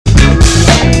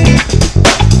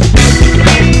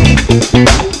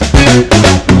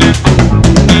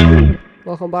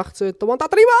Welcome back to the One That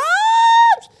Three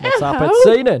Moms! What's up, it's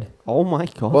Zainin? Oh my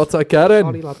god. What's that getting?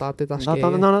 Sorry, lad, dat is No,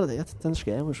 scary. that's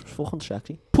scary. It was fucking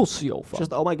sexy. Pussy over.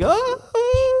 Just, oh my god.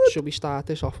 Should we start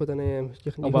this off with an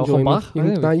you can welcome join back.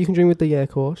 me. You can join with the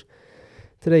course.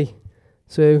 3,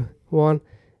 2, 1.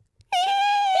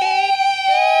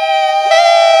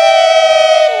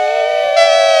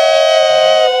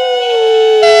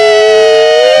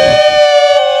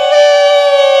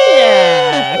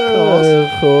 Yeah,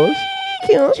 of course.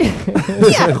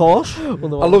 Yeah, of course. I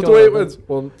love the way it went.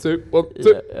 1, 2, 1,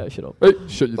 2. Yeah, shut up. Hey,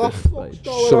 shut your What dick. the fuck's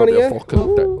going Shut on up, you here?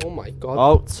 fucking dick. Oh my god.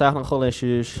 Oh, technical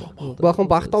issues. Welcome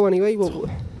back though anyway.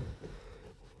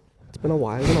 It's been a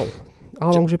while, you know.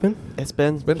 How long's it been? It's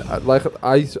been It's been like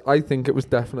I think it was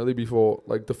definitely before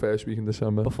like the first week in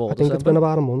December. Before I think it's been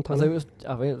about a month. I think it was.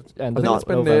 I think it I ended think in it's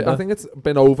been November. I think it's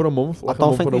been over a month. I Like a don't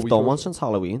month think and a we've week done or- one since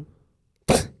Halloween.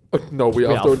 No, we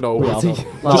have to. No, We just have.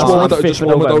 Just one Like without 5th of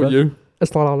November. you.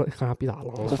 It's not all, it can't be that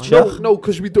long. No,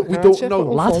 because we don't check know.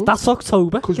 it. Lad, that's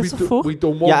October. Because What the fuck? we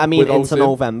don't want. Yeah, I mean without into him.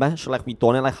 November. So like we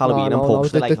done it like Halloween No, and no,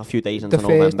 posted the- like a few days The into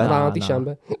first November. around Nah.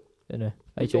 December. Innit?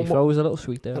 AJ throws a little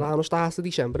sweet there. Around the start of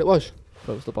December it was.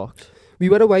 Close the box. We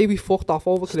were away, we fucked off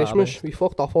over Starving. Christmas. We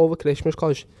fucked off over Christmas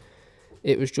because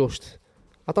it was just...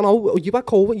 I don't know, you had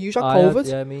COVID, you had I had- COVID.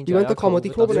 yeah, me and You Jay went to had comedy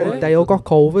COVID, club and that's then right. Dale got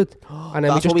COVID. And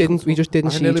then That's we just didn't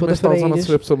I see each nearly other missed for out on a ages.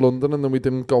 trip to London and then we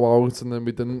didn't go out and then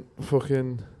we didn't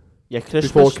fucking Yeah,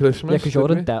 before Christmas. Christmas. Yeah, because you're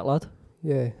didn't in debt, lad.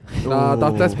 Yeah. we? Nah,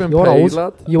 that's been You're paid, old.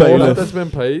 lad. You owe That- a- That's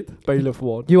been paid. Bailiff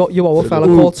one. You owe a fella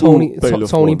Ooh, called Tony bailiff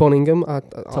Tony one. Bunningham at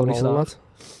Tony Nolan, Stark. lad.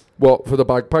 What for the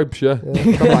bagpipes? Yeah. Yeah,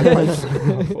 the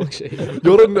bagpipes. Fuck's sake.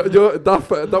 You're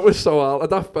that was so hard.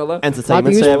 That fella.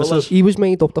 Entertainment Lad, services. He was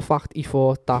made up the fact he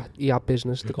thought that he had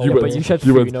business to go. You Yeah, went- but you said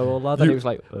you went- funeral, lad, and you- he was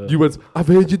like, You went. I've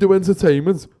heard you do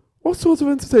entertainment. What sort of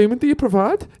entertainment do you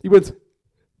provide? He went.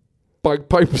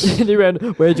 Bagpipes. and he went,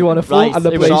 where do you want to Right, fall? And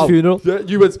the it place was- funeral. Yeah,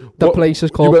 you went. The what- place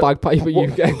is you called went- Bagpiper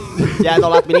what- UK. Yeah, no,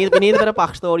 lad, we need a bit of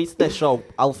backstory to this. So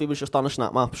Alfie was just on a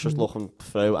snap maps, just looking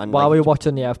through, and While like, we were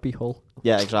watching the FB Hull.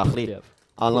 yeah, exactly. Yeah.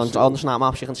 And on the snap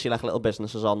maps, you can see like little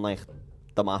businesses on like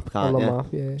the map, On can't the you? map,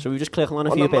 yeah. So we were just clicking on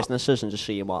a On few the map. businesses and just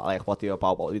seeing what they're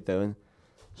about, what they're doing.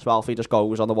 So Alfie just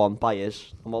goes on the one by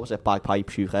his, and what was it,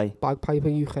 Bagpipes UK. Bagpiper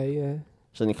UK, yeah.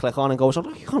 So then you click on and goes, oh,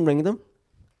 look, you can ring them.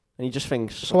 And he just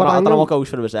thinks, So I don't know rang what goes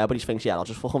through his head, but he thinks, yeah, I'll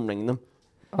just fucking ring them.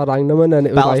 I rang them and then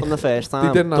it was Bells like... them the first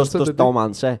time, didn't answer, just did don't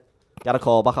answer. Get a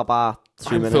call back about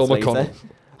 2 I'm minutes Phil later. McConnell.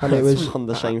 And it was... on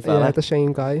the same Yeah, fella. the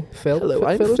same guy. Phil. Hello,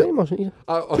 I'm Phil was Phil. name, wasn't he?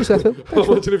 I Who said Phil?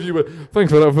 imagine if you were.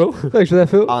 Thanks for that, Phil. Thanks for that,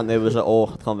 Phil. And there was an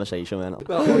awkward conversation, man.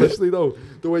 No, honestly though,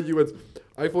 the way you went,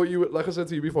 I thought you were, like I said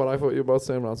to you before, I thought you were about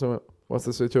saying around something. What's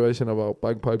the situation about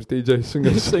bagpipes, DJs,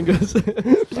 singers? Swingers.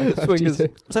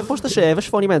 It's like, what's the service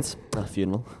for? And he went, a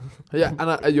funeral. Yeah,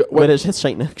 and Where is it,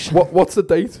 St. Nick's? what's the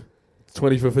date?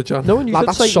 25th of Jan. No one you Lad, said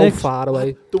that's Saint so Nick's. far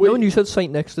away. The No one you said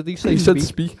Saint Nick's. Did he say he said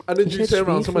speak? speak, and then He you said turn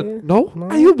around speak, and went, yeah. no, No.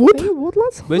 are you wood? Are you wood,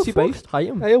 lads? Where's he based?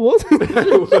 Higham. Are you wood?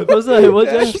 Was that it? Was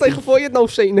Yeah, it? it's like I thought you'd know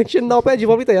St. Nick's. You're not bad. You're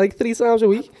probably there like 3 times a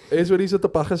week. Here's where he's at the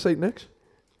back of St. Nick's.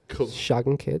 Cool.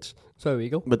 Shagging kids. So we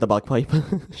go. With the bagpipe.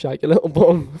 Shag your little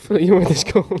bum for you with this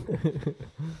gun.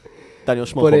 Daniel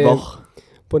Schmuckelbach.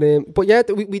 But yeah,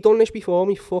 we done this before.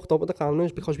 We fucked up with the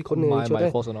cameras because we couldn't hear My each other.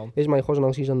 mic wasn't on. His mic wasn't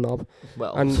on, she's a knob.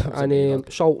 Well, And something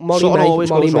so Molly Something May, always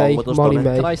Molly goes wrong May, with us, Molly doesn't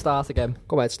it? May. Can I start again?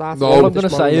 Go ahead, start. No. All All I'm gonna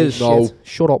this say Molly May is- No. shit.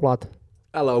 Shut up, lad.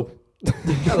 Hello.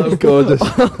 Hello, gorgeous.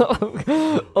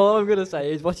 All I'm gonna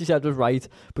say is what you said was right,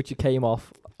 but you came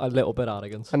off a little bit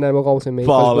arrogant. And then we'll go to me.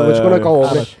 'Cause we're just going to go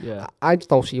over it. Yeah. I just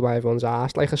don't see why everyone's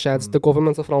asked. Like I said, the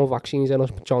government are throwing vaccines in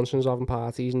us, Johnson's having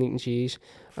parties and eating cheese.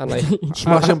 And like...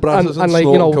 Smashing brasses and like,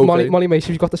 you know, snorting Molly, cocaine. Molly May,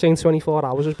 she's got the same 24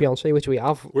 hours as Beyonce, which we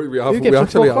have. We have. Who We gives a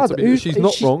actually fuck, have to lad? be. Who's- She's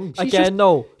not she's- wrong. She's Again,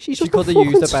 no. She's She just could a have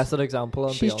used a fucking... better example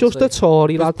on She's Beyonce. just a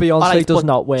Tory, lad. Beyonce Alright, does but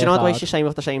not wear Do you know the way hard. she's saying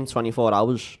with the same 24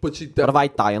 hours? But she What if I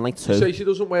die in like she 2? says she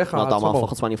doesn't work No, hard. damn, I'll Tomo.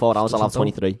 fucking 24 hours, I'll have Doesn't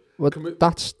 23. But Can we-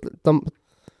 that's...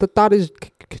 That is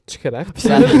correct.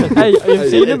 Hey, you've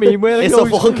seen the meme where it It's a goes...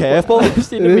 fucking curveball. I've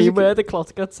seen the It is. meme where the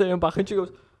clock gets turned back and she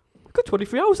goes, I've got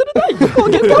 23 hours in a day. Go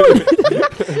on, get going.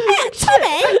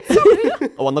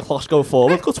 Oh, when the clocks go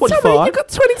forward, got 25. got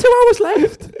 22 hours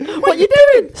left. What you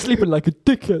doing? Sleeping like a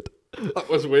dickhead. That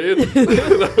was weird.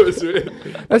 That was weird.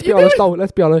 Let's be honest though,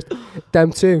 let's be honest.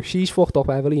 Them two, she's fucked up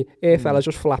heavily. Her fella's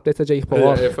just flapped it to Jake Paul.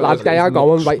 Yeah, her fella's Lads, they are not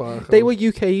going right. sparkling. They were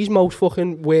UK's most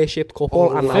fucking worshipped couple,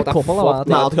 Oh, and now fit they're couple, fucked. lad.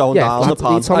 Now they're going down the lads,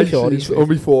 pond. it's Tommy I Fury's seen on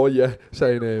before, yeah,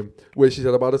 saying where she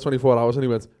said about it 24 hours, and he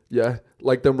went, yeah,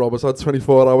 like them robbers had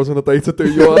 24 hours in a day to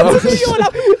do your hours.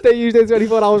 They used their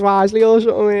 24 hours wisely or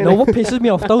something. No, what pisses me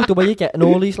off though, the way you're getting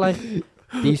all these like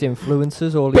these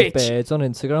influencers, all these Bitch. birds on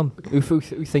Instagram, who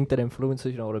think they're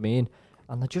influencers, you know what I mean?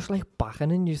 And they're just like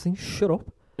backing and you just think, shut up.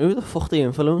 Who the fuck the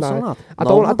influence Nah, on that? I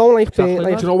don't like Exactly being that.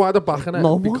 like. Do you know why they're backing it?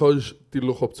 No one. Because they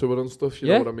look up to it and stuff, you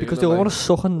Yeah, know what I mean? because they And, all like, want to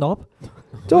suck a knob. Do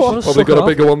you know what? Probably got a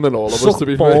bigger one than all of us, to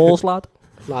be fair. balls, lad.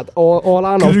 Lad, all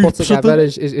our knobs put Groups of together them.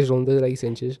 is under 8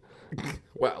 inches.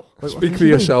 Well, speak for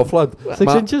yourself, lad. 6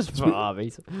 Ma- inches? Ah,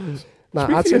 mate. Nah,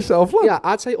 Speak I'd for say, yourself, lad. yeah,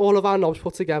 I'd say all of our knobs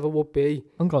put together would be.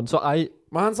 Hang on, so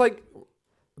Man's like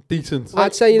decent.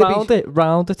 I'd say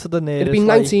round it to the nearest. it'd be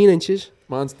 19 inches.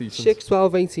 Man's decent. 6,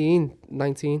 12, 18,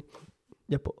 19.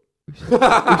 Yeah, but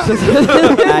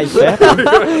Hey, fair.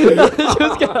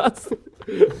 just got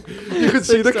You could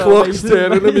see the 6, clocks 18.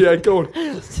 turning in the head going,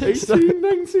 18,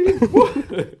 19.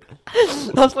 What?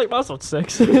 That's like that's not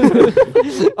 6.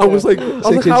 I was like,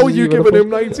 how inches are is you even giving a him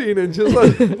 19 inches?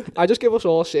 Like, I just give us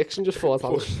all 6 and just thought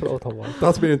I'll just throw it on one.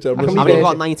 that's being generous. I I can mean, be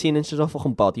got 19 inches of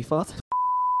fucking body fat.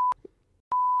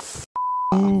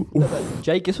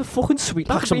 Jake, it's a fucking sweet.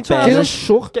 Pack Like, some me trying bears. to Just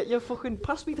suck. Get your fucking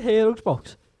pass me the hero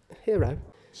box. Hero.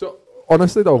 So,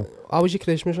 honestly though, How was your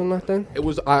Christmas on that then? it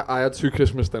was, I had 2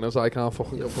 Christmas dinners, I can't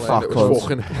fucking complain. fuck It was cunts.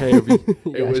 fucking heavy. It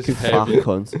Yes, was good Fat heavy.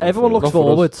 cunt. Everyone looks Not for us.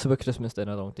 forward to a Christmas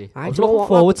dinner, don't they? I I was do you know looking what,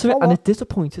 forward lad? to Do you it, know and what? it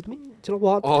disappointed me. Do you know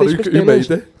what? Oh, Christmas who dinners.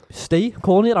 made it? Steve,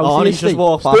 calling it out. Oh, to and you, he's just Steve.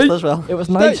 walked past as well. It was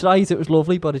nice, right? It was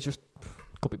lovely, but it just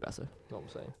could be better. You know what I'm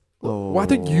saying? Why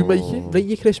don't you make it? Rate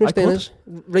your Christmas I could. dinners.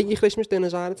 Rate your Christmas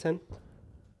dinners out of 10.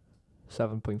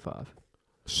 7.5.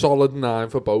 Solid 9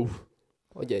 for both.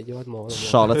 Oh yeah, you had more than one.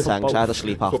 Solid 10, 'cause I had to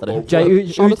sleep after it. Jay,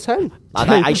 Solid 10.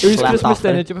 I whose slept Christmas after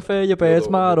dinner it. do you prefer, your birds,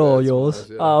 the man, or birds, yours? Mars,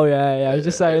 yeah. Oh yeah, I was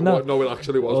just saying that. No, it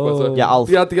actually was Oh. better. Yeah, I'll...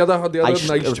 The other I nice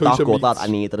it was choice that of good that I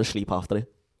meats. needed to sleep after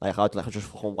it. Like, I'd just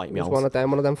fucking wipe me It was out.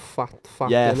 one of them fat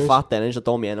Yeah, dinners. fat dinners. I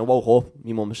done me in. I woke up.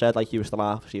 My mum said, like, you were still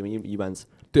half. She went,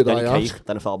 Did then I cake. ask?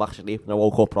 Then I fell back asleep. And I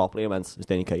woke up properly and went, it's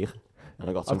Denny cake. And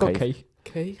I got some I've got cake.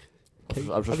 cake. Cake.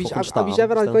 I was Have just you, fucking have you starving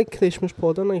ever had still. like Christmas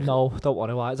pudding? Like, No, don't want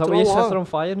to. Why? Is that Do where you you know set what? it on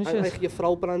fire and and, shit? like your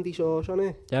Frau brandy sauce on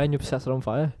it. Yeah, and you set it on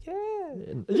fire. Yeah.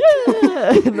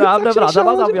 Yeah! No, I've never had that.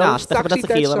 I'll be Nah, honest. stick a bit of actually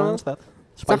tequila dead on instead.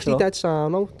 It's Spice actually it up. dead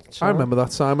sound now. I remember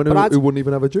that Simon But I'd- who wouldn't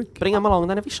even have a drink. Bring him along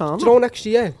then if he's Do on. you know next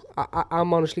year?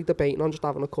 I'm honestly debating on just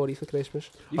having a curry for Christmas.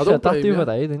 You I said don't that blame the you. other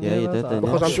day, didn't you? Yeah, you about did, that? didn't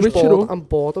you? Because I'm Switch just it bored. up. I'm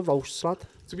bored of roasts, lad.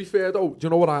 To be fair though, do you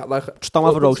know what I like? Just don't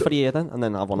have a Up roast until- for a year then, and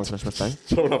then have one on Christmas Day.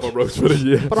 Don't have a roast for a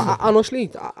year. But honestly,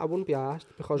 I wouldn't be asked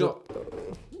because No.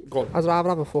 Go on. I'd rather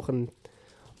have a fucking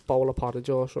bowl of porridge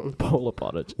or something. Bowl of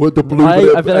porridge. With the Hey,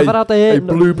 blueberry. have you ever had a the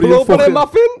blueberry and Blueberry fucking...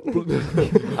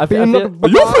 muffin. have you Are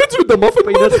you friends with the muffin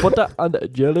man? peanut butter and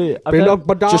jelly? Have you Peanut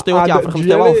butter Just do what the and Africans do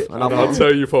jelly. off. And have I'll one.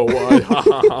 tell you for why.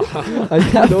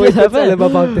 I know you if I ever- tell him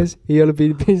about this, he'll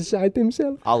be beside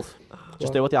himself. Alf.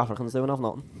 Just do what the Africans do and have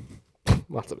nothing.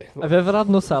 What's a bit? Have you ever had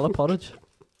Nutella porridge?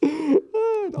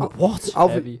 What?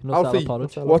 Alfie, Heavy Nutella Alfie,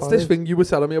 porridge. what's this thing you were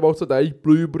telling me about today?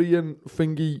 Blueberry and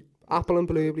thingy. Apple and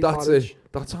blueberry That's porridge. it.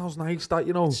 That sounds nice, that,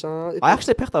 you know. I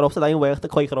actually picked that up today and worked the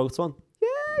Quaker Oats one.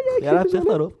 Yeah, I picked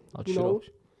that up. I'll You shut know, up.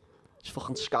 Just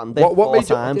fucking scanned it What 4 made you-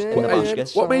 times. Yeah, in the yeah,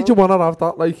 basket. yeah. What made you want to have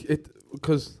that? Like, it...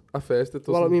 Because at first it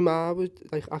doesn't... well, my mum would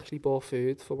like actually bought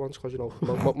food for once because you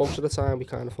know most of the time we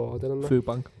can't afford it. And Food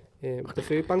bank. the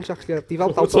food banks actually they've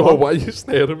helped out What's a all? lot. Why are you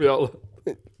staring me out?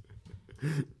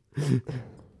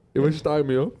 You were tying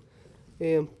me up.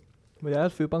 Well, yeah,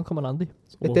 food bank come in handy.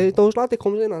 Those lads, they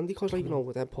comes in handy because like you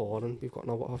know they're poor and we've got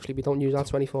no obviously we don't use that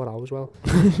 24 hours well.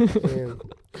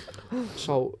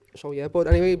 So yeah, but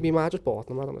anyway, my mum just bought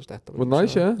them. I don't understand them. Well,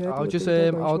 nice, yeah. How they- just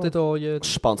they nice, how man. did all your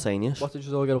Spontaneous. what did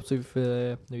you all get up to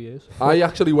for New Year's? I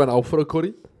actually went out for a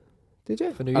curry. Did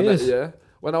you? For New And, Year's? yeah.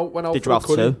 Went out Did for you a have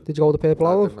curry. two? Did you go to Purple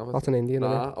Nah, I Olive? didn't have it. That's an Indian,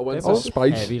 isn't Nah, it? I went Oh, to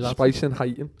Spice. heavy, lad. Spice in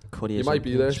Heighton. Curry You is might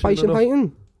be there. Spice soon and enough.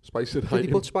 Heighton. Spice in Did you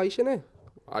Heighton. put spice in it?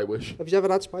 I wish. Have you ever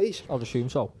had spice? I'll assume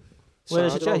so. Where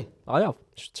is it, Sound, Jay? I have.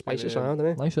 Spice is Yeah. sound,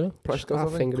 isn't it? Nice, isn't it? Prescott's, I Have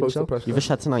think. finger Close to yourself. Prescott. You've a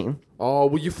said tonight. Oh,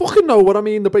 well, you fucking know what I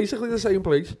mean. They're basically the same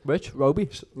place. Which? Roby?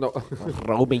 No,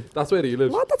 Roby. that's where he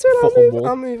lives. Lad, that's where Fucking I'm moving.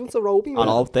 wall. I'm moving to Roby. I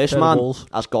know, this Pair of man balls.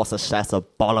 has got a set of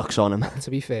bollocks on him. To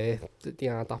be fair, they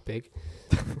aren't that big.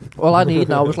 All I need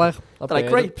now is like a They're like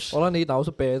bird. grapes. All I need now is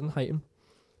a bird and Heighton.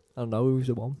 I don't know who's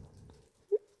the one.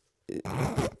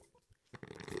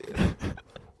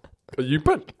 Are you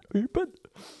been?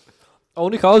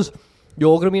 Only cause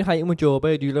you're gonna be in Heighton with your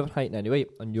bird. You live in Heighton anyway,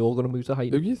 and you're gonna move to Who are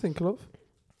Heighton. you thinking of?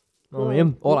 Know what I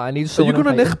mean? All I need is Are you someone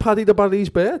going to in nick Paddy the Baddy's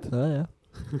bed? Heighton.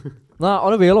 Yeah. Nah,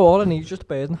 on a real, all I need is just a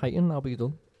bird in Heighton. I'll be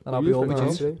done. And I'll be You over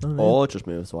think to so? you. Or just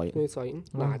move to White. Move to Heighton.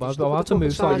 But just I'll look have at to the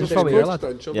move size to of from this here,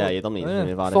 place. lad. Yeah, you don't need Yeah. to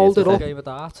move out Fold of it here. up. Game of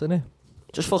darts, innit?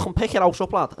 Just fucking pick your house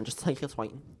up, lad, and just take it to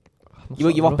White.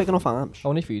 You want big enough arms?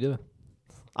 Only feed of it.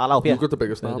 I'll help You've you. got the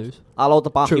biggest Fair arms. dues. I'll hold the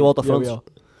back, True. you hold the Yeah, front. we are.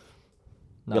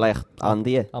 No. You're like,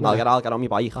 Andy, I'm I'll not. get on my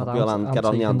bike. I'm We'll get on the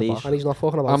taking the Andy's. back. And he's not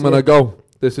fucking about I'm it. gonna go.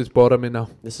 This is boring me now.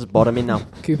 This is bottoming now.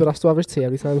 Cooper has to have his tea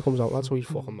every time he comes out. That's why he's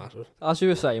fucking massive. As you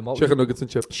were saying, what Chicken nuggets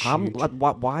and chips.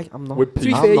 Why? I'm not. With To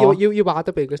be peas. fair, not. you are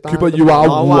the biggest. Cooper, aren't you are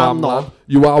No, I'm wham, not. lad.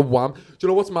 You are wham. Do you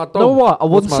know what's mad though? No, what? I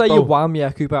wouldn't What's say mad, you though? wham,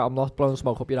 yeah, Cooper. I'm not blowing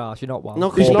smoke up your ass. You're not wham.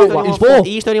 No, He's he's not not. what he's He's for.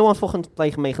 He's the only one fucking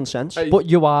like making sense. Hey, But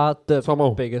you are the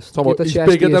Tomo, biggest. Tomo, the he's chest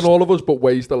bigger is- than all of us, but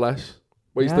weighs the less.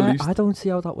 Weighs the Yeah, least. I don't see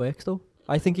how that works though.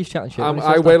 I think he's chatting shit. when he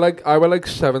I says weigh that. like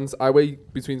 7. I weigh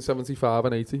between 75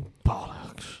 and 80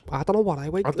 I don't know what I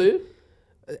weigh. I do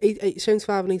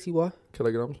 75 and 80 what?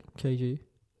 kilograms. kg.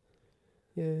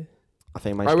 Yeah. I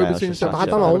think my I would scales between just seven- I said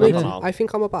don't shit. know, I mate. don't know. I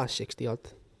think I'm about 60 odd.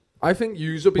 I think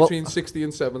yous are between 60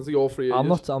 and 70, all three of I'm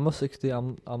yous. not 60.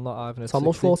 I'm not having it. It's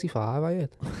almost 60. 45, I heard.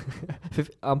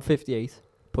 I'm 58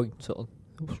 point something.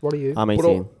 What are you? I'm But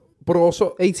 18. But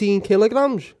also, 18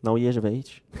 kilograms? No years of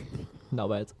age. No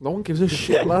bad. no one gives a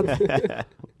shit, lad.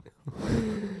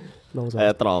 No,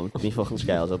 it's Drum. Me fucking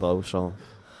scales are low, so.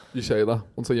 You say that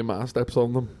until your ma steps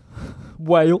on them.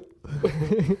 Whale.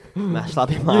 Mess that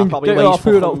be You man. Probably get weighs off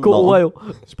food fucking up, got a nothing.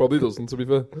 whale. She probably doesn't, to be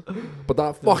fair. But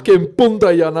that fucking bunda,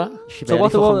 yana. She So barely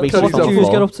what, fucking what, reaches so what Carries did on you the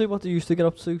get floor. up to? What did you used to get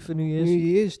up to for New Year's? New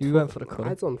Year's. You went for the I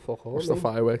cut. done fuck all. What's the mate.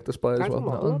 firework display as I don't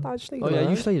well? know. I stayed Oh yeah, you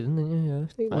there. stayed in, didn't you? Yeah.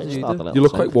 I What did just you had a do? little You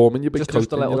look drink. like warm in your big Just coat. a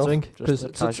thing, little you know? drink. Just a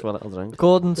 'Cause casual little drink.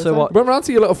 according to what Went round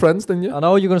to your little friends, didn't you? I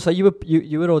know you're gonna say, you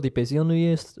were already busy on New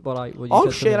Year's. But what you Oh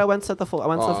said to shit, me. I went to the full. I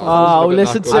went to the full. Oh, Look at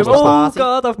listen that to him. Christmas Oh party.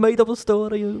 God, I've made up a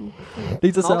story.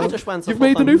 Need to Oh, I sell. just went to You've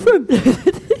made a new friend.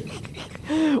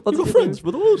 What's You got friends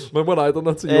with us? Remember when I done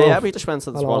that to you? Yeah, off? we just went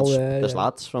to the Hello, squad. yeah, There's yeah.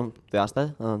 lads from the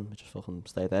Asda, and we just fucking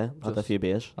stayed there. Had a Just- few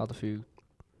beers. Had a few.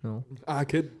 No, Ah,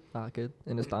 kid. that kid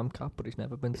in his damn cap, but he's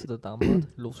never been to the damn lad.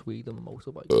 Loves weed and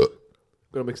motorbikes.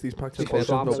 Gonna mix these packs To of be fair,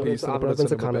 potions, I've no never peas, I've and never a been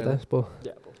to bit of Canada, but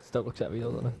Yeah, but still looks heavy,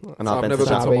 doesn't it? And I've I've been never to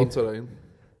been to Saturday. Monterey.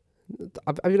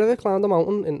 have you ever climbed a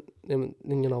mountain in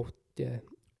you know, yeah.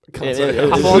 Can't Yeah, say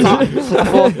yeah.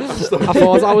 I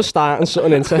thought I was starting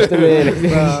something interesting there.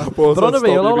 But on the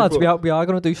real, though, lads, we are going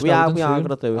to do We Snowdon are soon.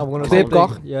 gonna do I'm gonna it. Crib do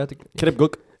Goch. Yeah, Crib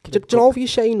Gook. Do you know if you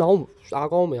say no, I'll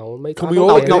go on my own, mate. Can I we don't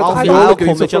all care. no, agree? I'll I be don't- all I'll agree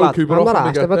come to with you, throw lad. Cooper I'm off not when we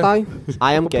asked get if I there. die.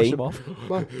 I am push gay. him off.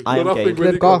 I am You're not gay. big when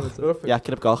you Crib go. Goch. Yeah,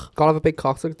 Crib Goch. Gotta have a big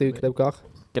cock to do Crib Goch.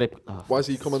 Crib. Oh, Why is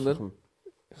he coming then? fucking-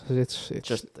 'Cause it's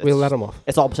Just we'll let him off.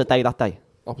 It's opposite day that day.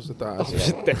 Opposite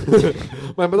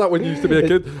that. Remember that when you used to be a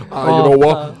kid? Ah, you Oh, know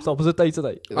what? It's opposite day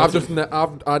today. I've just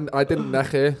I didn't neck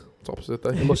here. It's opposite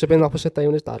day. It must have been the opposite day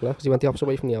when his dad left, because he went the opposite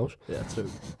way from the house. Yeah, true.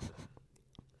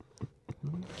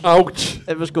 Ouch!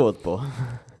 It was good, but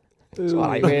It's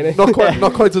alright, really.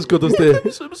 Not quite as good as the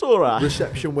it was alright.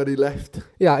 reception when he left.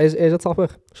 Yeah, here's a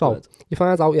topic. So, Right. you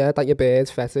find out, yeah, that your bird's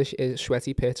fetish is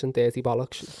sweaty pits and dirty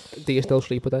bollocks. Do you still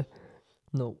sleep with it?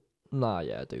 No. Nah,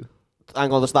 yeah, I do.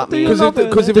 Hang on, does that Do you mean? not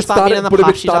Because if Does it's that mean in that, the but if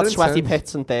past it's she's had that sweaty intense,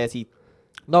 pits and dirty?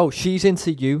 No, she's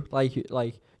into you. Like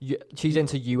you, she's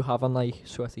into you having like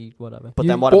sweaty whatever. But You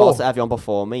then what bought- about everyone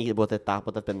before me? That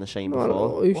would have been the same before? Well,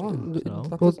 Well,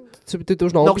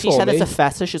 there's no No, she before said me. it's a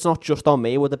fetish. It's not just on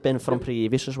me. It would have been from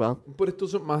previous as well. but it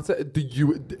doesn't matter.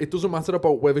 It doesn't matter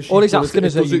about whether she. All he's asking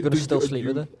is, are you going to still sleep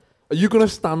with her? Are you gonna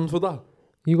stand for that?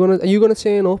 Are you gonna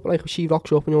turn up like she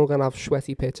rocks up and you're gonna have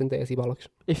sweaty pits and dirty bollocks?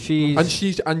 If she's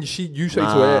You say to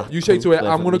Nah, her, couldn't live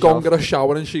I'm with gonna go and myself. get a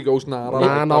shower, and she goes, nah.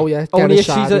 Nah, no, yeah. only if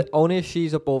Get only if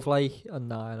she's above like a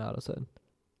 9 out of 10.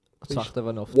 Attractive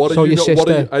enough. What So are you? your Not,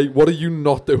 sister- what are you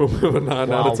not doing with a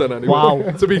 9 out of 10 anyway?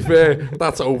 Wow. To be fair,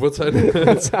 that's over 10.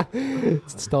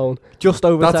 It's stone. Just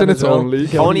over That's 10 in its as well. own league.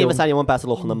 Can't even tell anyone better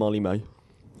looking than Molly May.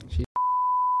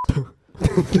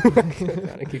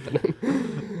 Keep it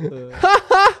in.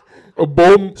 A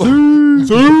bomb.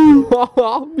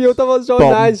 Beautiful, so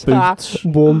nice.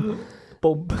 Boom.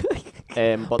 Bump.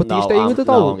 But do you no, stay with it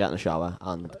no, though? I'm getting a shower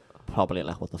and probably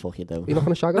like, what the fuck you doing? You're not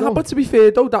gonna shag her Nah, though? but to be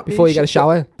fair though, that Before you means get a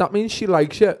shower. That means she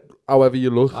likes you, however you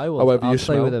look, I will. however I'll you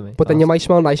stay smell. with him. But then you might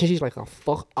smell nice and she's like, oh,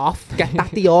 fuck off. Get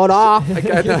that Dior off.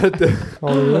 Again,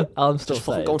 Oh, yeah. I'm still Just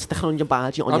fucking staying. go and stick it on your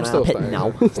badge on I'm your still armpit staying.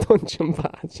 now. Stunching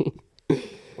badgy.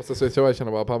 What's the situation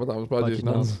about Papa Dam's badges Badgy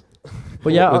now? Dams.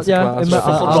 But yeah, What's yeah. class? in my-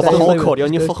 Fucking I'll Got the stay whole with- curry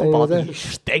on your Still fucking staying with body. it. You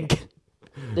stink.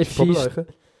 If Probably she's like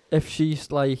it. if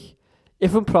she's like,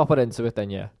 if I'm proper into it, then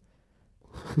yeah.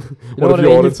 You What if I you're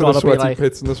mean? into You've the gotta be sweaty like,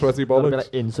 pits and the sweaty gotta be bollocks? like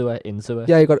into it.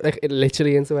 Yeah, you got like, it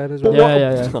literally into it as well. Yeah,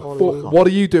 yeah. Oh, But what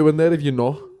are you doing there if you're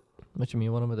not? What do you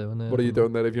mean? What am I doing there? What are you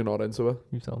doing there if you're not into it?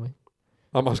 You tell me.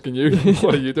 I'm asking you.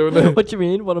 What are you doing there? What do you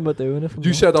mean? What am I doing? If I'm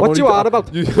You not? said I'm What only you are about?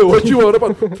 What you are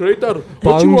about? Traitor.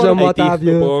 What you Bongs are and what about? have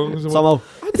you. Bongs and what- Samo,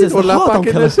 I This is Or left back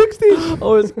in the 60s.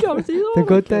 Oh, it's guaranteed. The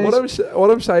good days.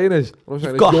 What I'm saying is,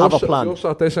 gotta have a plan. You're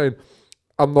sat there saying,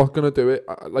 I'm not going to do it.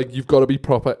 Like, you've got to be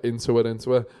proper into it.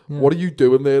 Yeah. What are you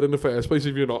doing there in the first place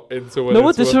if you're not into it? No,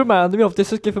 what this reminded me of,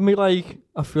 this is giving me like,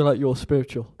 I feel like you're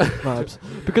spiritual vibes.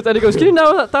 Because then he goes, can you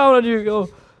narrow that down? And you go,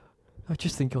 I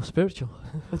just think you're spiritual.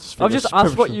 I've just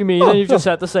asked what you mean and you've just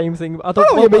said the same thing. I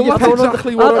don't know. I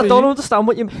don't understand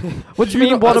what you mean. What do you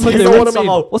mean? What am I doing?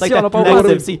 What's he on about?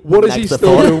 What is he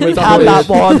still doing with Had that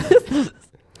one?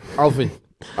 one.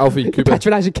 Alfie, Cooper.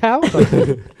 Patronising cow.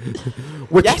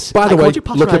 Which, Yes, by the I way, called you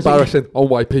look patronising. embarrassing on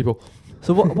white people.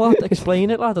 So what? Explain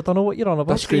it, lad. I don't know what you're on That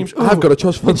about. screams, I've got a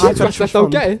trust fund. Don't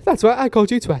get it. That's what I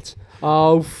called you twat.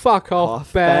 Oh, fuck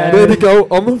off, Ben. There they go,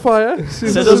 on the fire.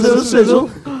 Sizzle, sizzle,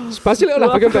 sizzle. Spicy little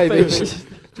African baby. Do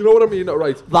you know what I mean?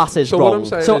 Right. That is So wrong. what I'm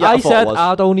saying So is, I thought said it was.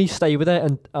 I'd only stay with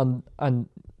it and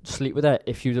sleep with it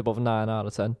if you was above 9 out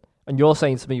of 10. And you're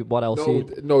saying to me what else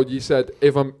no, you said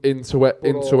if I'm into it.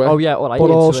 Oh yeah, all right. But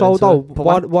into it, also, into though, it.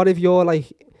 But what if you're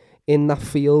like in that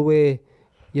feel where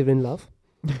you're in love?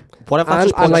 What if that And,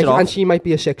 just puts and, like, it off? and she might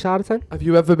be a 6 out of 10. Have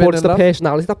you ever But been it's in the love?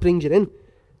 personality that brings you in.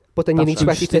 But then you need That's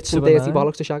sweaty true. tits and Stick to a dirty nine.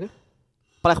 bollocks to shag her.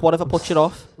 But like, what if it puts you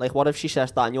off? Like, what if she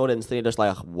says that and you're instantly just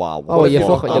like, wow. Oh, what you the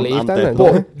fuck fuck, it, you leave I'm then, dead.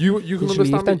 then. But you can You should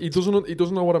understand leave then. me. He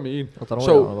doesn't know what I mean. I don't know what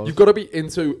you're on So about. you've got to be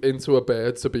into a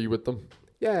bird to be with them.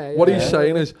 Yeah, What he's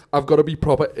saying is, I've got to be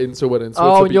proper into it.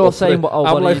 Oh, to be you're up for saying, it. what I'm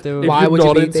are like, you doing? If Why you're would you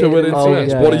not be into dating it, him? into it,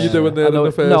 Yeah, what are yeah, you doing there I in know the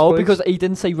it- first No, place? because he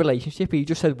didn't say relationship. He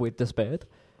just said with this bird.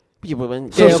 You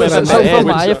wouldn't- So, Yeah, so, but so, I'm so saying- for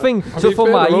my thing, I so mean,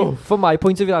 fair enough. from my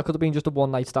point of view, that could have been just a one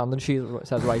night stand, and she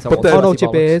said, right, I But want then- Oh, no, sweaty it's your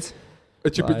bollocks. beard.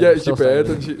 It's your, Right, yeah, it's still your bird.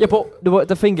 saying. And she, Yeah, but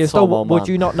the thing is, though, Come on, would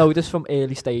man. you not know this from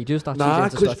early stages that nah,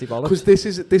 she's into sweaty bollocks? because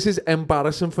this is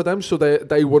embarrassing for them, so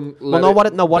they wouldn't. Well, let what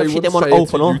they if she didn't wouldn't want to say it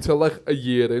open to up? you till like a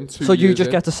year in, 2 So you years just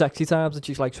in. get to sexy times and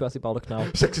she's like sweaty bollocks now.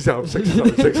 sexy sound. Please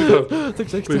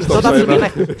So stop that's saying me, that.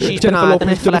 like, she's been Jennifer hiding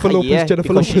Lopez, it for like Jennifer a Lopez, year Jennifer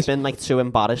because she's Lopez. been like too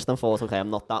embarrassed and thought, okay, I'm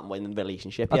not that in a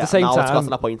relationship At yet. the same Now it's got time- to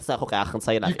the point, it's like, okay, I can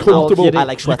say that. You're comfortable. you're- I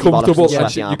like You're sweaty bollocks comfortable. and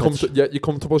And sweaty she, armpits. you're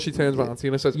comfortable. She turns around to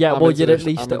you and says, Yeah, I'm well, into you're at this,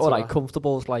 least, I'm into alright, that.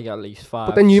 comfortable is like at least 5.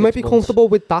 But then you 6 might be months. comfortable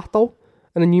with that, though.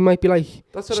 And then you might be like,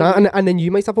 That's what "So-" I mean. and then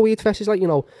you might have a weird fetish, like, you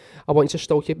know, I want you to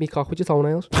stoke me cock with your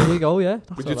toenails. There you go, yeah.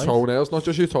 With That's your alright. toenails, not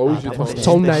just your toes, Ah, your that was toenails. it.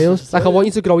 Toenails. Like, I want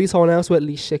you to grow your toenails to at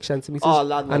least 6 centimetres. Oh,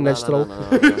 lad, no, and no, then no, stroke. no,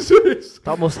 no, no. Serious?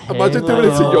 That must Imagine hurt, doing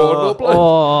it to lad. your knob, like.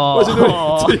 Oh, Imagine doing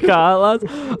it I can't,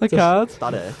 lad. I can't.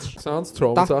 That hurts. Sounds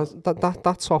traumatized.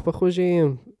 That topic was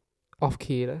off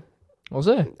Kira. Was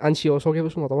it? And she also gave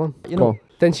us another one. You Go know, on.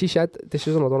 Then she said, this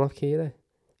is another one off Kira.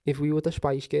 If we were the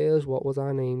Spice Girls, what would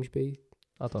our names be?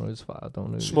 I don't know who's fat. I don't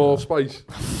know. who's Small fat. spice.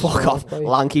 Fuck off. Spice.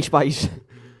 Lanky spice.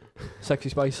 Sexy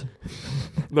spice.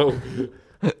 No.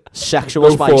 Sexual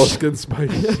No spice. foreskin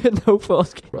spice. No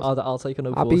foreskin. I'll take a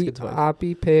no foreskin spice. I'd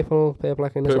be purple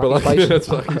like in the Purple Spice. like it's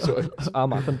like spice.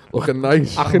 I'm Achen. Looking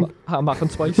nice. I'm Achen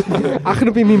spice.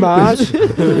 Achen be me Marge.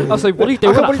 I was like, what are you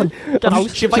doing, Achen, Achen? Get out.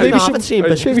 She Maybe might some- have seen, Hey,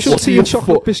 but maybe some what tea the and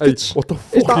chocolate fuck- biscuits. Hey, what the Is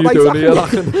fuck that are you right, doing here,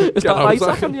 Achen? Achen? Is Get that out, right, Achen.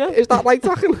 Achen, yeah? Is that right,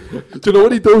 Achen? Do you know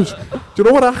what he does? Do you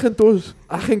know what Achen does?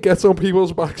 Achen gets on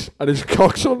people's backs and his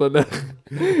cock's on the neck.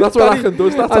 That's what Danny- Achen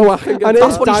does. That's and- how Achen and gets it's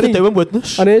that's what he's Danny. doing,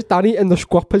 witness. And here's Danny in the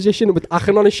squat position with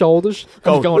Achen on his shoulders.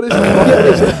 Go. He's going,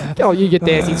 Oh, you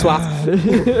dirty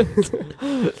twat.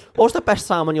 What was the best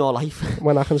time in your life?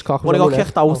 When Achen's cock was When I on got my neck.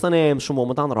 kicked out and some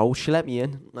woman down the road, she let me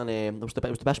in. And it was the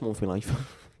best month of my life.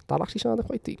 That actually sounded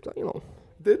quite deep, you know.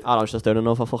 I was just doing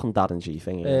another fucking dad and G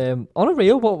thing. Yeah. on a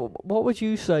real, what would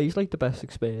you say is like the best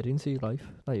experience of your life?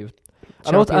 That you've,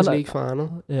 I know Champions it's, League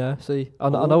final. Yeah, see, I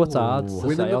know it's hard to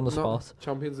Winning say on the no, spot.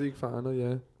 Champions League final,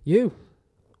 yeah. You?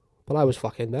 But I was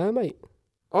fucking there, mate.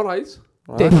 Alright.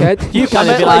 Dickhead. You can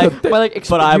can be like,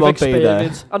 but I you've won't be there.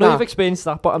 experienced. I know Nah. you've experienced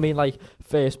that, but I mean like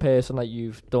first person, like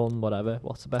you've done whatever.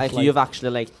 What's the best? Like, like, you've actually,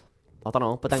 like, I don't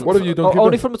know. But then, What have you done,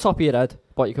 only Cooper? from the top of your head,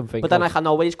 what you can think. But then of. I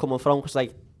know where he's coming from because,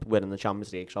 like, winning the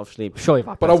Champions League, so obviously. Sure, you've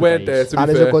had But I better went days. there, to be That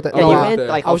is fair. a good... I Yeah, you went went, there.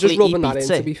 like, I was just obviously rubbing he that in,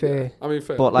 beats to be it. fair. I mean,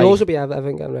 fair. But, You'll like, also be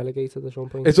Everton getting relegated at some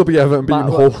point. It'll be Everton beating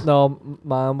Hull. No,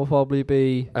 mine will probably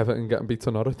be Everton getting beat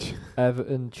to Norwich.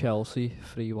 Everton, Chelsea,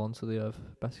 3-1 to the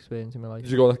best experience in my life. Did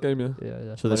you go that game, yeah?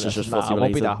 Yeah. So this is just nah, footy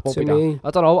won't be related. that. Won't To be that. me,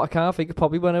 I don't know. I can't think.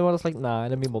 Probably when I was like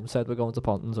 9, and my mum said we're going to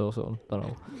Pontons or something. Don't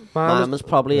know. Mine was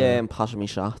probably Yeah. passing me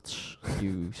shots.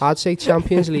 I'd say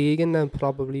Champions League and then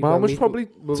probably... Man when was we- probably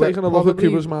we- taking a look at probably-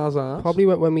 Cuba's Mars ass. Probably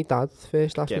when my dad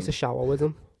first asked me Jim. to shower with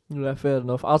him. Yeah, fair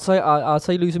enough. I'd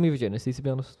say losing my virginity, to be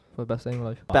honest, for the best day in my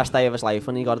life. Best day of his life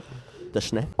when he got the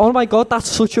snip. Oh my god, that's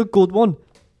such a good one.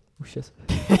 Oh shit.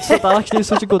 That actually is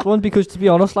such a good one because, to be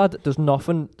honest, lad, there's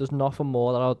nothing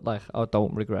more that I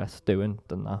don't regret doing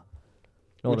than that.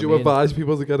 Know Would what you I mean? advise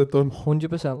people to get it done?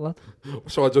 100%, lad.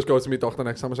 So I just go to my doctor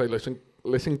next time and say,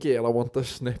 listen, girl, I want the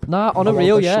snip. Nah, on I a want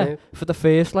real, the yeah. snip. For the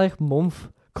first like month,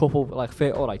 couple, like,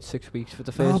 alright, 6 weeks. For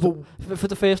the first, for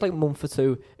the first like month or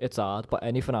two, it's hard. But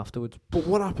anything afterwards, But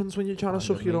what happens when you're trying to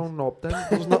suck your Underneath. own knob then?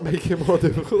 Doesn't that make it more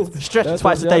difficult? Stretch Yeah, it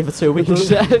twice a yeah. day for 2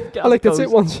 weeks. I like that's it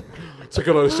once. Took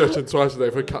a lot of stretching twice a day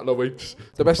for a couple of weeks.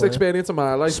 The best Funny. experience of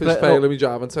my life is Split failing me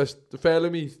driving test.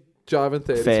 Failing me driving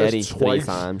theory Fairy test 3 twice.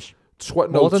 times. More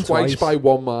No, than twice twice. by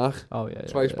 1 mark. Oh yeah.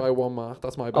 Twice by 1 mark.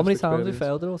 That's my best How many experience. times have you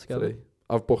failed it altogether? 3.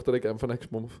 I've booked it again for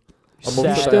next month. A Seven.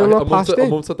 month Still today. not passed A it?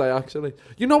 month today, actually.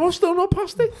 You know I'm still not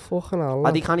past it? Fucking hell.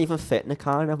 And he can't even fit in a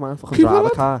car, never mind fucking Keep drive a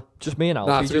it. car. Just me and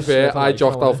Alfie. Nah, to be just fair, living I life,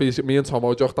 jocked you know, Alfie's, me and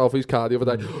Tomo jocked Alfie's car the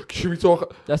other day. Should we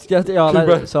talk? Let's get yeah.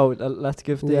 Cuba. Let's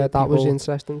give the Yeah, that was people-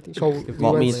 interesting. So we What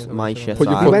went, means my shit? Put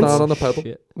your are. foot went- down on the pedal.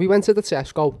 Shit. we went to the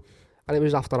Tesco and it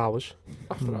was after hours.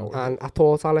 After hours. And I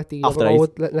thought I'd let these have After a go eight.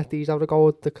 with, let these have a go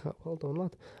with the car. Well done,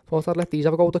 lad. Thought I'd let these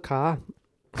have a go with the car.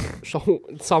 So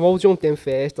Samo jumped in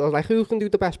first. I was like, who can do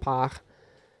the best park?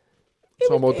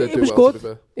 Tomo did it do was well, to good. be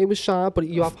fair. It was sound, but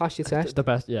you have passed your test. The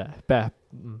best, yeah. Bear.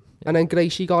 And then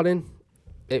Gracie got in.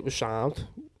 It was sound.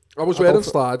 I was I wearing don't-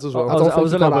 slides as I well. don't was, I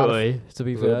was a think little you bit got away, to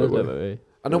be A little fair. bit A little bit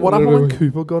And then what happened when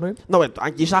Cooper got in? No,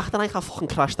 you zag like I fucking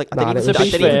crashed. Like, I Nah, didn't it even, was I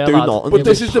didn't even fair, do lad. nothing. But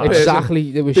this is the I- person.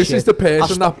 Exactly, it was This shit. is the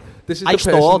person that. This is I the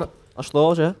person. stalled. That, I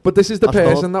stalled, yeah. but this is the I stalled.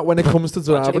 person that when it comes to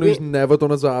driving, It who's wa- never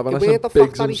done a driving It lesson, wasn't the fact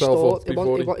bigs that he himself stalled. up It,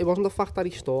 before he. it wasn't the fact that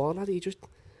he stalled, lad. He just... You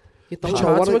He don't know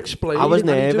tried what to it- explain. I was it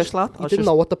and he nervous, just- lad. I He was didn't just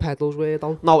know what the pedals were,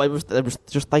 though. no. It was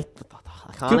just like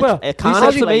I Cooper, can't. I you can't said to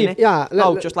explain me- it. Yeah,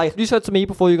 No, just like You said to me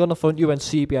before you got on the front, you went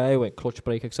CBA, went clutch,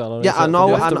 brake, accelerator. yeah. I know.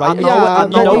 You I have to know. write- Yeah, I I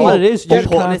know know what it is, you But just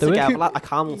putting can't it do it. together, like, I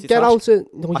can't multitask. get out of...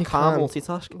 No, I you can't can't.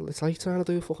 multitask. It's like trying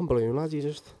to do a fucking balloon, lad. You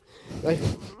just... Like,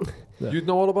 You'd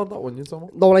know all about that, wouldn't you, Tomo?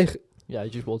 no, like... Yeah, you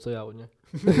just would say that, wouldn't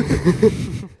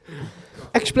you?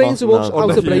 Explain to No, us no. how On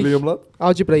to the brake. helium, lad.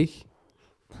 How'd you brake?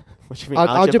 What do you mean?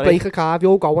 How'd you brake a car? If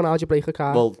you're going, how'd you brake a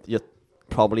car? Well, you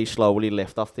probably slowly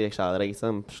lift off the accelerator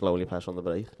and slowly press on the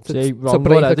brake. See, to wrong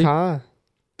brake already. a car.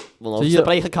 Well, So no, you- to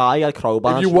brake a car, you had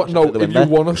crowbars. If you want, no, if you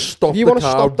want to stop If you the wanna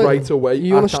car stop the- right away,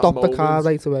 You want at to that stop the car moment,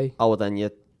 right away. Oh, then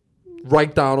you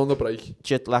right down on the brake.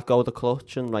 just let go of the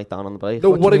clutch and right down on the brake. No,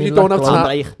 What do what you if you mean, don't let have go on the time?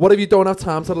 brake? What if you don't have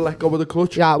time to let go of the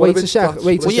clutch? Yeah, What wait if a it's sec, that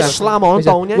wait a Well, you sec. slam on, Wait a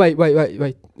sec. don't you?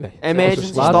 Wait.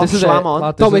 Emergency Lad, stop, this is slam it. on.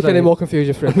 Lad, Don't this make is any it. more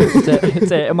confusion for him.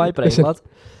 It's it in my brain, Listen. lad.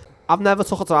 I've never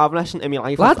took a driving lesson in my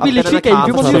life. Lad, I've we been in literally a car gave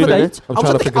you for one 2 the other day. minutes. I'm I was trying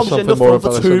at to the- think I of was in something the more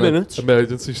front for 2 embarrassing. minutes.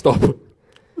 Emergency stop.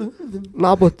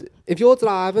 Nah, but if you're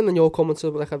driving and you're coming to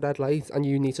like a red light and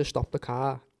you need to stop the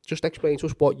car, just explain to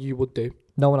us what you would do.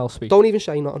 No one else speaks. Don't even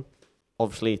say nothing.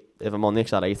 Obviously, if I'm on the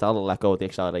accelerator, I'll let go of the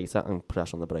accelerator and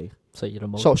press on the brake. Say you're a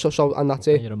mug. So, and that's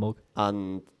Say it. you're a mug.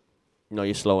 And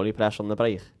you slowly press on the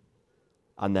brake,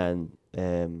 and then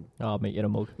Oh, mate, you're a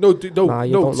mug. No, Nah,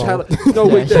 you don't tell. know. No,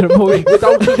 wait. Yeah, you're a mug.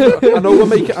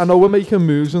 Without, I know we're making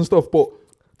moves and stuff, but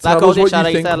let tell go of us the what you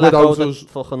accelerator, think let go without of the us.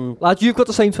 fucking... Lad, you've got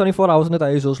the same 24 hours in a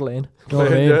day as us, Lane. You know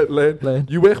what I mean? Learn. Lane.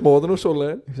 You work more than us, so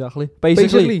learn. Exactly.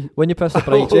 Basically, when you press the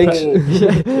brake,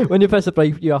 yeah, when you press the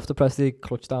brake, you have to press the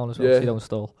clutch down as well, so Yeah. you don't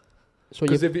stall. So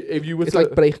Because you, if you were it's to...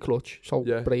 like brake clutch. So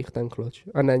Yeah. brake then clutch,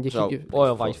 and then you So- keep your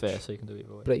Or vice versa, you can do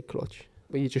either way. brake clutch.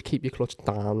 But you just keep your clutch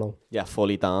down now. Yeah,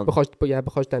 fully down. Because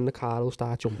then the car will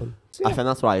start jumping. I think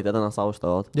that's what I did, and that's how I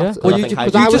started. Yeah. That's- Well, I you, think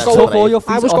because I you just just going took all your feet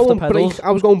I was off the going pedals. brake.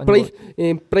 I was going and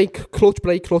you brake, clutch,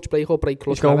 brake, or brake,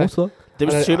 clutch. Just going whatever. what's that? There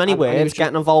was And too many and he was words just-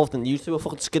 getting involved, and you two were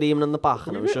fucking screaming in the back,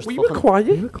 and it was just we were fucking... quiet.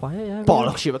 You were quiet, yeah.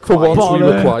 Bollocks, you were For quiet. once, we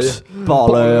were quiet.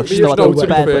 Bollocks. Me You and know, Snow, to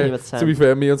bed when you were to be 10.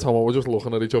 fair, me and Tom were just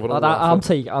looking at each other. And I'm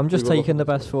laughing. just We were taking the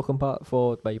best fucking part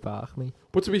for Bay Park, me.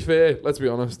 But to be fair, let's be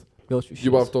honest. You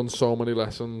You have done so many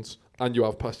lessons, and you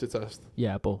have passed your test.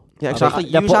 Yeah, but Yeah, exactly.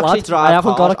 Yeah, You but actually lad, drive I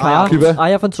haven't got a cars, I car. haven't. I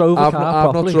haven't drove a I've car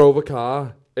not properly. drove a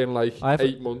car in like I've-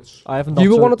 8 months. I haven't. You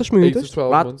were done one of the 8 to smoothest.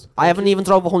 12 Lad, months. I haven't even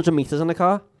drove 100 metres in a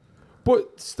car.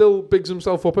 But still bigs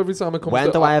himself up every time it comes When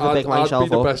to... do I ever I'd- big myself I'd be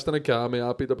the up? best in a car, mate.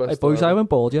 I'd be the best. Hey boys, I driver. went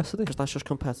bald yesterday. Because that's just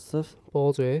competitive.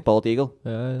 Balls here. Bald eagle.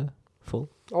 Yeah, full.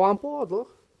 Oh, I'm bored,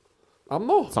 look. I'm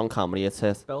not. It's on camera, it's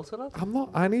hit. Belter lad. I'm not.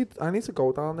 I need to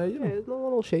go down there, you know. Yeah, no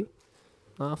one will see.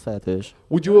 Ah, fair dues.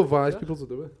 Would you advise people to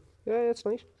do it? Yeah, it's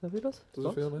nice. Have you done? Does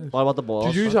it feel nice? What about the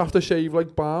balls? Do you have to shave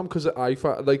like balm? Because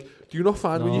do you not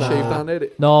find when you No. shave down there?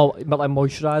 No, but like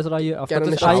moisturiser. I've Get got in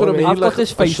this. the shower, I've I mean, got like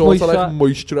this a face sort of like moisturiser.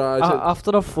 moisturiser.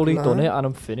 After I've fully Nah. done it and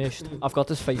I'm finished, I've got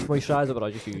this face moisturiser, but I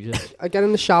just use it. I get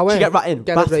in the shower. Do you get right in?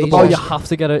 Get Back a to the razor. Oh, balls. you have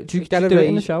to get it. Do you Get do a it in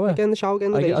the razor. shower? Get in the shower, get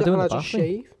in the I razor, do in and the I just bathroom.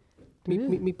 shave. Me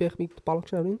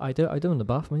bollocks and everything. I do in the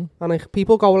bath, me. And like,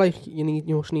 people go like, you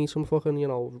just need some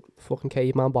fucking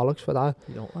caveman bollocks for that.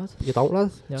 You don't, lad. You don't,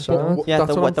 lad. Yeah. So, Yeah,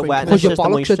 That's the, what I'm the thinking. wetness because your is the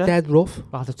bollocks moisture. are dead rough.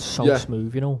 Lad, it's so Yeah.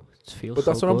 smooth, you know. It feels But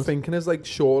so that's what good. I'm thinking is like,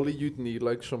 surely you'd need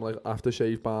like some like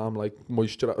aftershave balm, like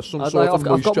moisture, some I've sort of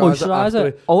got moisturizer. After moisturiser.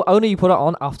 it. Oh, only you put it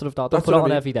on after I've done it. I That's put it what I on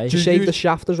mean. every day. Do you Shave use- the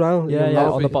shaft as well. Yeah, you yeah,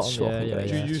 know, on the it's bottom, fucking yeah, great.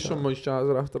 Do you yeah. use some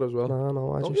moisturizer after as well?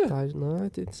 No, I Oh, just, yeah. no, it's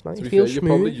nice. To It be fair, feels you're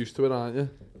probably smooth. used to it, aren't you?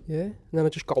 Yeah, and then I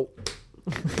just go.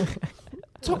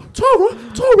 Tara, look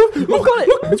at it.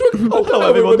 Oh, hello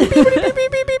everyone.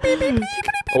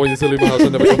 I want you to leave my house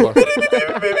and never come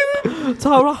back.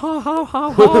 Tara, how.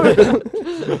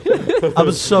 I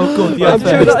was so good. I'm Yeah,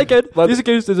 doing that again. These are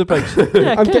goes to the breaks.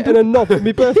 Yeah, I'm getting a knob for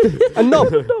my birthday. A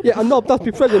knob. Yeah, a knob. That's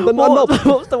my present. A knob.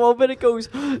 What's the one minute goes?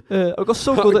 I got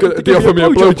so good at it. They offer me a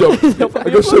blowjob. I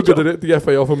got so good at it. The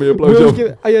FA offered me a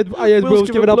blowjob. I had Will's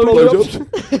Will's giving out blowjobs.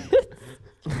 blowjobs.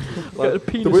 Get a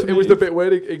penis It was the bit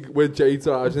where Jay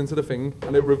drives into the thing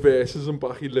and it reverses and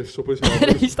back. He lifts up his And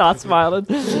hand. he starts smiling.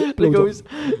 And he goes,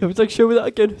 it's like, show me that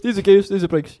again. These are games, these are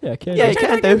breaks. Yeah, okay. Yeah, you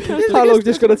can do. How long's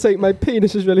this gonna take? My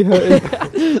penis is really hurting.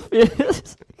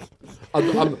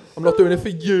 I'm not doing it for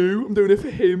you. I'm doing it for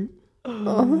him.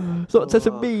 So it says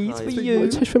to me, it's for Nice. you.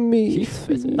 It's just for me.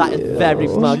 That is very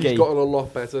She's smuggy. gotten a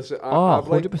lot better. So Oh, I've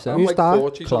like, 100%. I've Who's like that?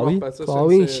 thought she's a Chloe? lot better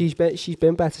Chloe, since, she's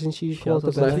been better since she's She got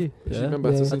has the a bed. belly. she's Yeah. been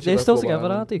better Yeah. since And she they're left still Love together,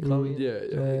 Island. aren't they, Chloe?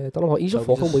 Yeah. Don't know what. He's a Chloe's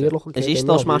fucking just weird sick. looking kid. Is he isn't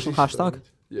still he? smashing hashtag?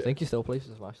 Yeah. I think he still plays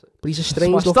as Smash. But he's a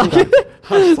strange Smash looking tag. guy.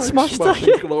 Hashtag Smash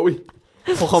smashing Chloe.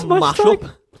 Fucking Smash mash tag.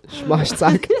 up. Smash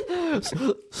tag.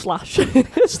 Slash.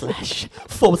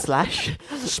 Slash.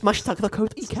 / Smash tag the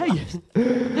code EK.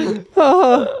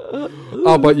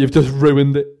 Oh, but you've just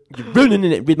ruined it. You're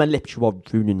ruining it with my lips. You are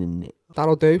ruining it.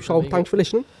 That'll do. So thanks for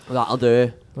listening. That'll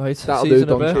do. Right, That'll see do, you in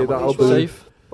a donkey, bit. that'll do. Safe.